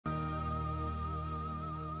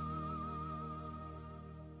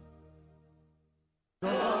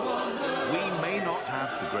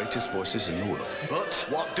greatest voices in the world. But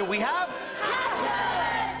what do we have?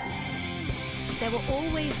 There were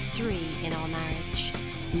always three in our marriage.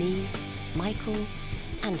 Me, Michael,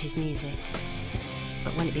 and his music.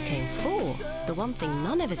 But when it became four, the one thing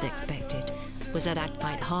none of us expected was that I'd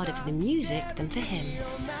fight harder for the music than for him.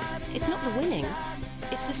 It's not the winning,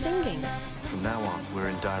 it's the singing. From now on, we're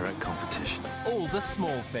in direct competition. All the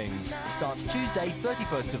Small Things starts Tuesday,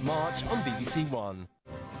 31st of March on BBC One.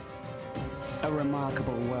 A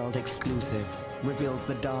remarkable world exclusive reveals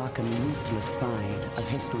the dark and ruthless side of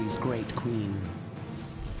history's great queen.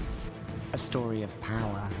 A story of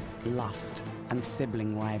power, lust, and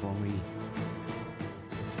sibling rivalry.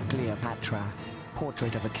 Cleopatra,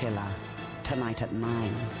 Portrait of a Killer, tonight at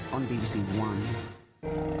 9 on BBC One.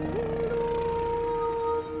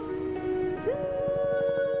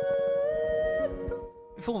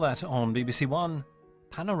 Before that on BBC One,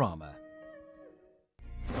 Panorama.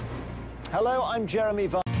 Hello, I'm Jeremy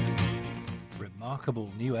Vine. Remarkable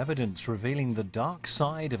new evidence revealing the dark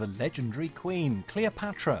side of a legendary queen,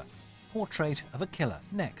 Cleopatra. Portrait of a Killer,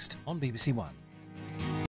 next on BBC One.